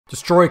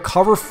Destroy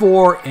cover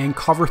 4 and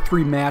cover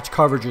 3 match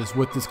coverages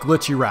with this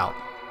glitchy route.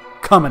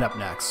 Coming up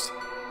next.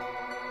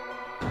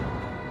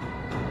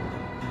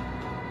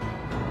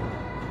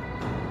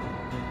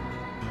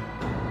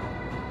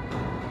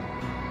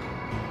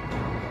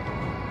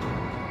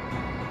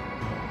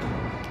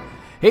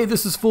 Hey,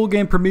 this is Full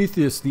Game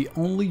Prometheus, the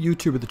only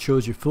YouTuber that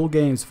shows you full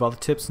games of all the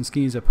tips and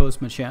schemes I post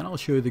on my channel. I'll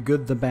show you the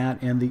good, the bad,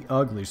 and the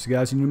ugly. So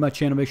guys, if you're new to my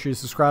channel, make sure you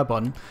subscribe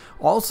button.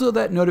 Also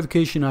that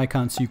notification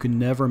icon so you can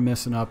never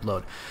miss an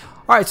upload.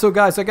 Alright, so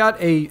guys, I got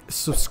a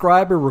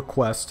subscriber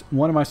request.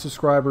 One of my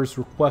subscribers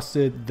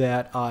requested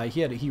that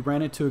he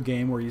ran into a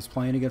game where he's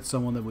playing against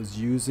someone that was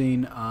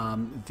using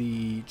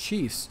the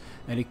Chiefs,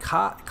 and he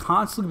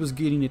constantly was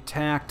getting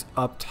attacked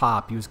up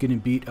top. He was getting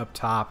beat up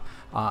top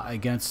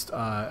against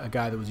a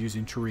guy that was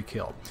using Tyreek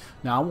Hill.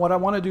 Now, what I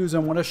want to do is I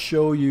want to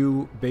show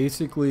you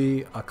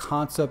basically a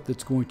concept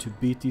that's going to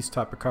beat these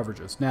type of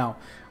coverages. Now,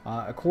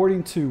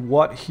 according to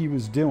what he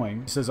was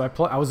doing, he says, I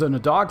was in a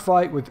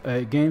dogfight with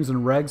games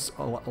and regs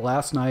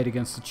last night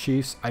against the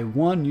Chiefs. I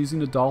won using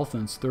the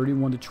Dolphins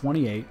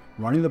 31-28,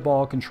 running the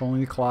ball,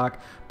 controlling the clock,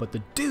 but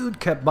the dude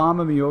kept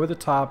bombing me over the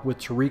top with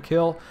Tyreek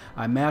Hill.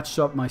 I matched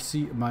up my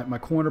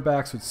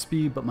cornerbacks with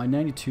speed, but my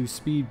 92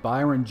 speed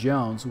Byron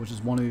Jones, which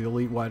is one of the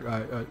elite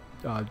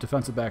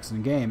defensive backs in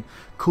the game,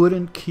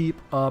 couldn't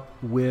keep up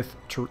with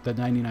the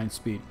 99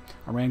 speed.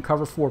 I ran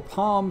cover 4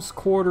 palms,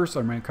 quarters.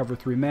 I ran cover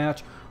 3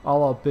 match,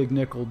 all out big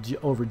nickel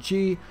over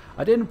G.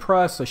 I didn't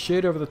press. I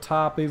shaded over the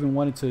top. I even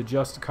wanted to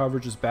adjust the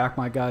coverages, back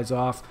my guys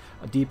off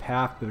a deep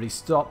half, but he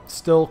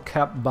still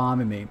kept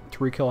bombing me.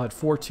 Tyreek Hill had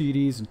 4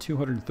 TDs and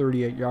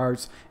 238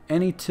 yards.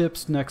 Any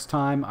tips next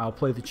time I'll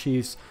play the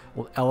Chiefs?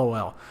 Well, LOL.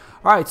 All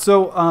right,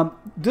 so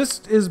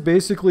this is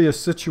basically a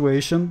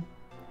situation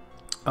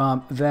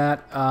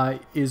that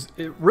is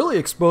really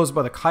exposed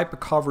by the type of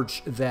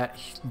coverage that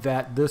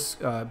this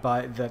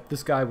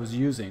guy was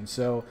using.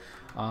 So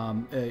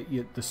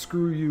the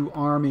Screw You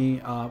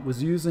Army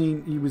was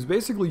using. He was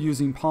basically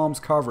using palms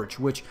coverage,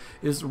 which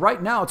is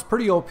right now it's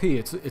pretty OP.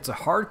 It's a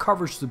hard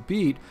coverage to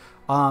beat.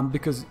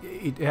 Because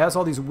it has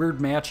all these weird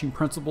matching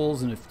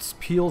principles, and it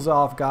peels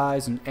off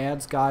guys and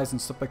adds guys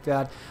and stuff like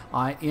that.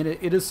 And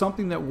it is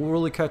something that will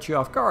really catch you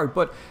off guard.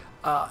 But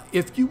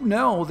if you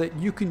know that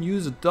you can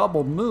use a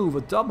double move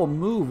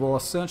will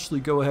essentially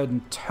go ahead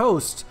and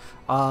toast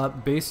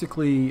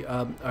basically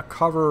a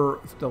cover,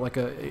 like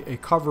a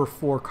cover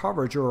 4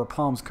 coverage or a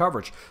palms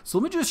coverage. So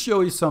let me just show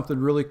you something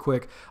really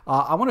quick.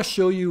 I want to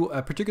show you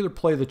a particular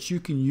play that you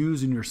can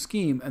use in your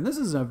scheme, and this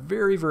is a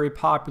very, very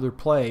popular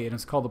play, and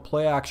it's called the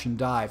play action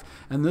dive.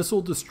 And this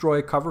will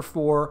destroy cover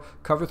 4,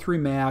 cover 3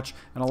 match,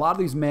 and a lot of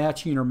these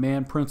matching or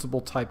man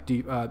principle type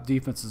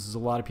defenses is a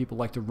lot of people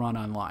like to run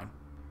online.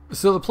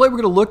 So the play we're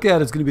going to look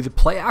at is going to be the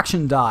play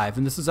action dive,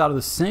 and this is out of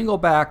the single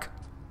back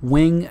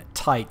wing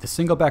tight, the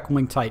single back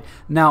wing tight.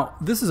 Now,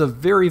 this is a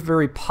very,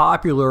 very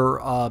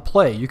popular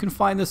play. You can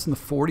find this in the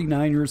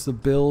 49ers, the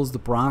Bills, the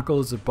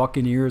Broncos, the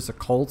Buccaneers, the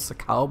Colts, the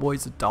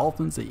Cowboys, the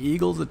Dolphins, the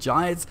Eagles, the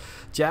Giants,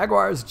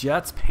 Jaguars,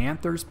 Jets,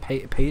 Panthers,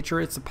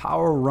 Patriots, the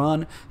Power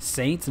Run,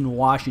 Saints, and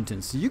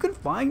Washington. So you can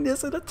find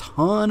this in a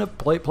ton of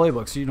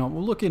playbooks. You know,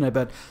 we're looking at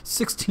about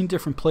 16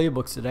 different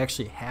playbooks that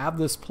actually have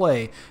this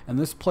play, and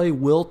this play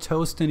will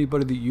toast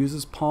anybody that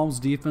uses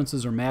palms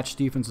defenses or match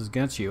defenses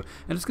against you,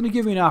 and it's going to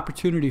give you an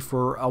opportunity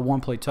for a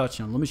one-play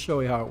touchdown. Let me show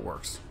you how it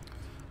works.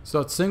 So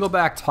it's single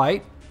back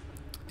tight,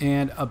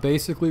 and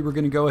basically we're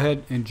going to go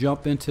ahead and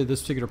jump into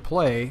this particular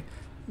play,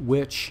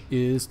 which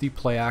is the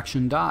play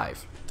action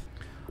dive.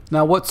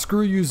 Now, what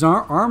Screw You's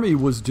Army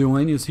was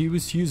doing is he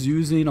was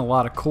using a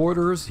lot of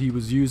quarters. He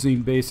was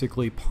using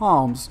basically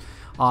palms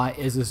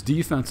as his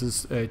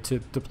defenses to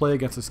play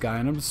against this guy,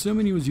 and I'm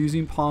assuming he was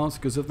using palms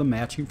because of the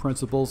matching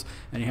principles,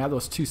 and you have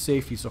those 2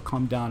 safeties that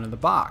come down in the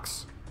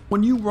box.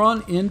 When you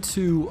run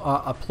into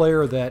a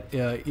player that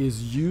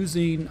is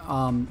using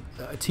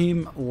a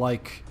team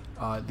like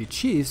the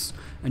Chiefs,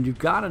 and you've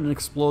got an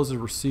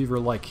explosive receiver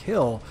like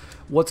Hill,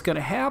 what's going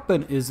to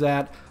happen is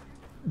that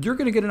you're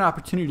going to get an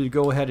opportunity to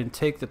go ahead and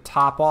take the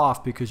top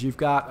off, because you've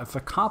got a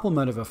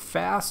complement of a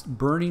fast,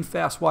 burning,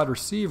 fast wide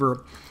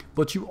receiver,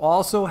 but you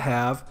also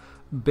have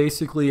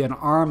basically an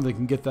arm that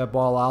can get that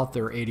ball out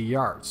there 80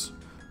 yards.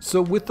 So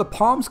with the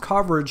palms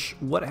coverage,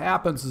 what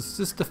happens is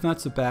this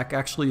defensive back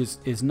actually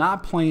is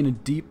not playing a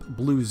deep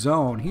blue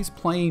zone. He's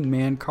playing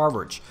man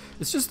coverage.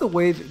 It's just the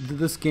way that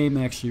this game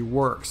actually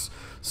works.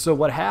 So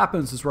what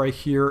happens is right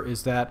here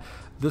is that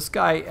this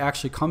guy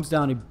actually comes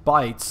down, he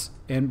bites,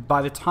 and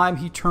by the time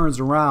he turns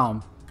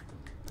around,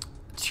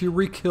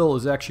 Tyreek Hill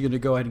is actually going to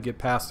go ahead and get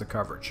past the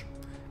coverage.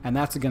 And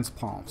that's against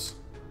palms.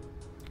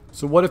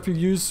 So what if you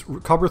use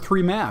cover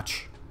 3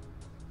 match?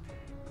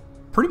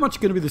 Pretty much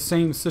going to be the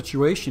same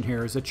situation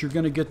here, is that you're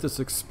going to get this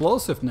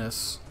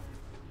explosiveness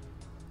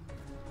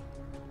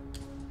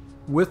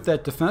with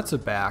that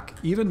defensive back,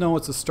 even though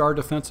it's a star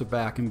defensive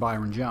back in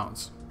Byron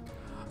Jones.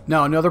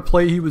 Now, another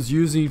play he was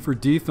using for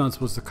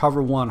defense was the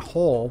cover 1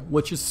 hole,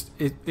 which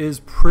is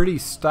pretty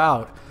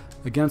stout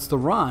against the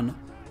run,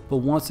 but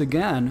once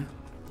again,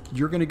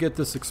 you're going to get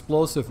this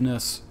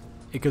explosiveness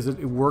because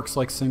it works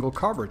like single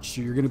coverage.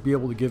 So you're going to be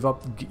able to give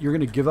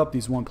up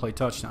these one-play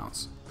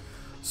touchdowns.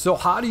 So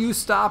how do you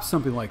stop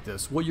something like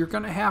this? Well, you're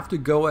going to have to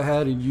go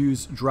ahead and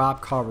use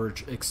drop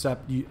coverage,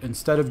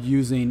 instead of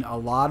using a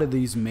lot of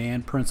these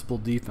man principle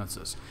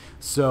defenses.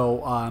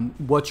 So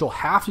what you'll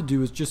have to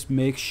do is just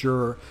make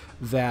sure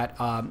that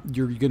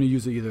you're going to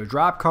use either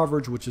drop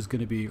coverage, which is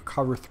going to be a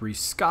cover 3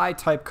 sky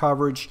type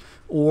coverage,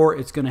 or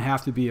it's going to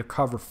have to be a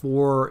cover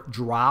 4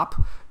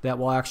 drop that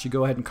will actually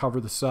go ahead and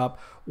cover this up,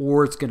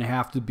 or it's going to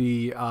have to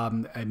be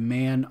a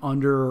man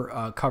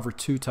under cover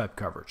 2 type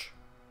coverage.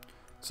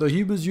 So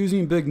he was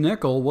using big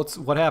nickel.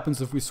 What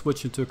happens if we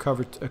switch it to a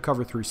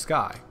cover 3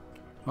 sky?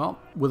 Well,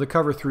 with a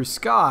cover 3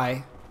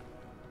 sky,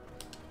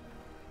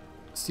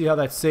 see how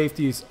that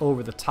safety is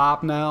over the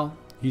top now?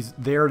 He's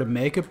there to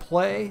make a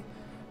play.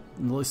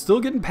 He's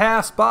still getting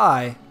passed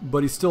by,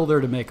 but he's still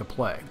there to make a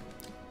play.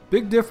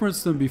 Big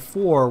difference than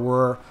before,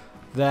 where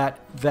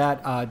that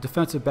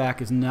defensive back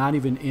is not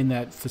even in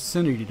that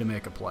vicinity to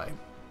make a play.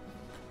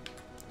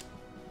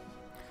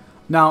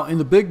 Now, in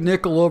the big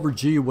nickel over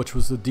G, which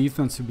was the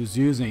defense he was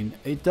using,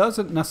 it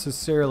doesn't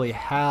necessarily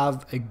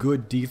have a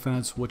good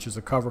defense, which is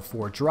a cover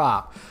 4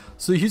 drop.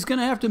 So he's going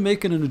to have to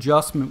make an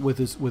adjustment with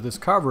his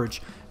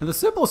coverage. And the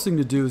simplest thing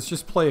to do is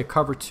just play a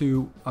cover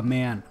 2 a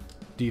man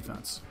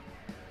defense.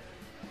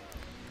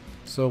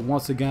 So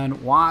once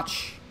again,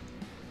 watch.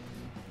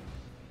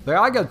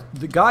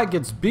 The guy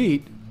gets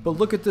beat, but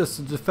look at this.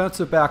 The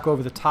defensive back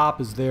over the top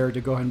is there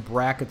to go ahead and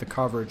bracket the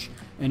coverage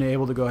and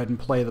able to go ahead and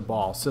play the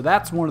ball. So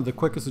that's one of the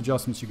quickest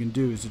adjustments you can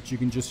do, is that you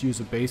can just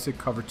use a basic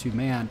cover 2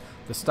 man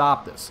to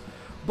stop this.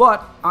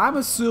 But I'm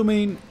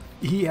assuming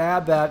he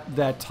had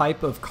that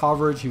type of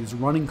coverage. He was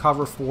running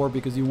cover 4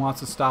 because he wants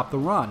to stop the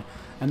run.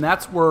 And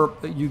that's where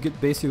you get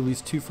basically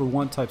these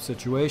 2-for-1 type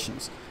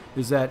situations,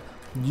 is that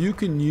you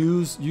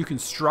can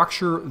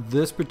structure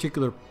this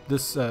particular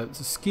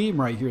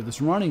scheme right here, this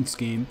running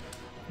scheme.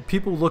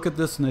 People look at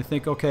this and they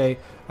think, okay,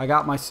 I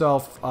got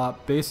myself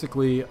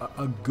basically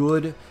a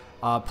good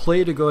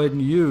play to go ahead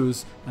and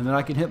use, and then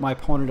I can hit my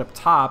opponent up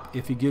top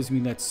if he gives me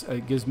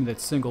that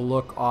single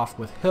look off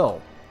with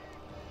Hill.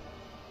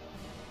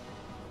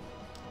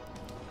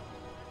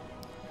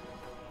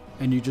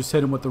 And you just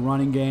hit him with the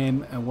running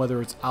game, and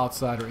whether it's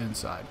outside or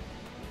inside.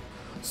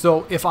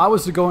 So if I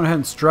was to go ahead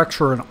and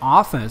structure an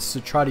offense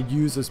to try to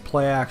use this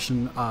play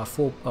action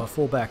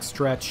fullback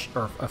stretch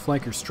or a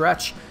flanker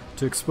stretch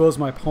to expose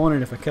my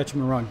opponent if I catch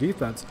him in the wrong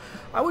defense,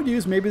 I would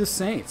use maybe the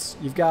Saints.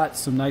 You've got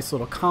some nice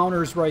little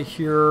counters right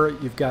here.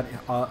 You've got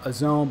a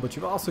zone, but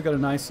you've also got a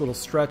nice little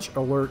stretch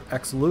alert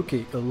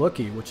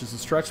looky, which is a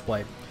stretch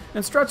play.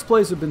 And stretch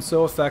plays have been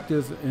so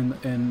effective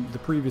in the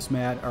previous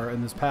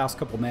in this past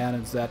couple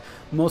Maddens that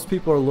most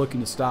people are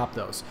looking to stop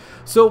those.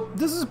 So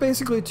this is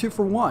basically a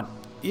 2-for-1.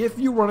 If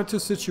you run into a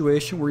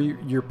situation where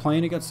you're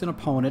playing against an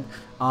opponent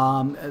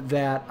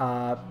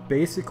that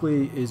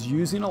basically is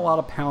using a lot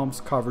of palms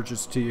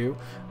coverages to you,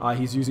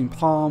 he's using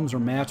palms or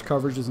match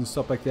coverages and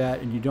stuff like that,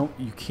 and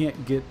you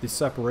can't get the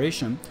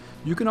separation,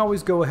 you can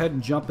always go ahead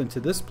and jump into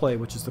this play,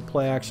 which is the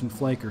play action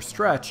flanker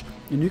stretch,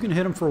 and you can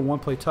hit him for a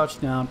 1-play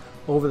touchdown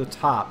over the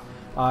top.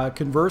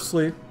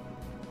 Conversely,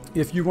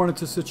 if you run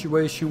into a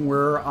situation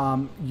where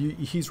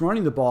he's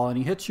running the ball and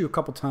he hits you a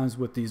couple times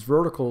with these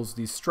verticals,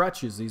 these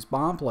stretches, these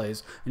bomb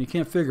plays, and you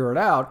can't figure it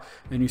out,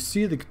 and you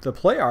see the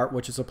play art,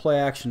 which is a play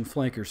action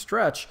flanker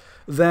stretch,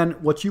 then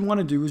what you want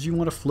to do is you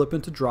want to flip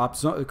into drop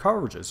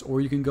coverages,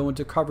 or you can go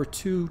into cover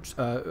 2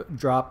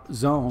 drop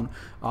zone,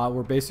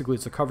 where basically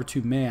it's a cover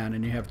 2 man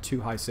and you have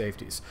 2 high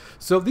safeties.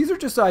 So these are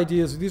just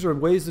ideas. These are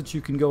ways that you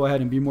can go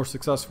ahead and be more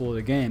successful at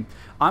a game.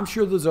 I'm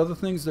sure there's other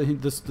things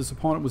that this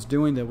opponent was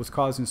doing that was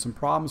causing some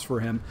problems for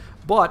him,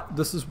 but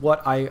this is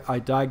what I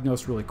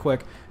diagnosed really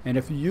quick. And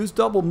if you use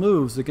double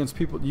moves against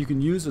people, you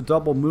can use a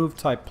double move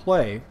type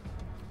play.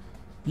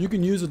 You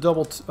can use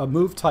a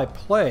move type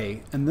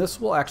play, and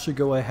this will actually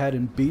go ahead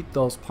and beat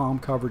those palm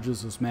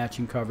coverages, those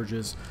matching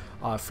coverages,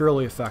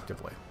 fairly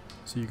effectively.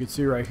 So you can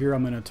see right here,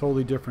 I'm in a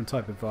totally different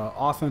type of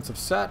offensive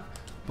set,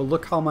 but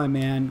look how my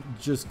man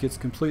just gets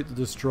completely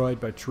destroyed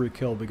by Tariq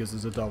Hill because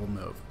it's a double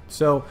move.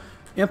 So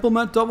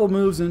implement double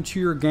moves into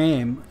your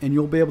game, and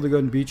you'll be able to go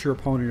and beat your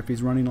opponent if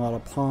he's running a lot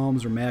of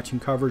palms or matching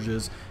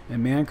coverages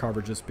and man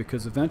coverages,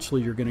 because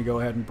eventually you're going to go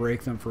ahead and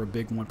break them for a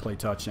big 1-play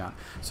touchdown.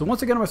 So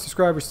once again, my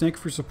subscribers, thank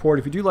you for your support.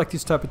 If you do like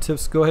these type of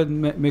tips, go ahead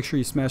and make sure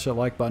you smash that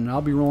like button.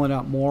 I'll be rolling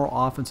out more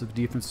offensive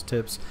defensive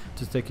tips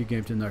to take your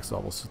game to the next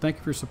level. So thank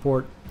you for your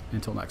support.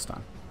 Until next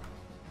time.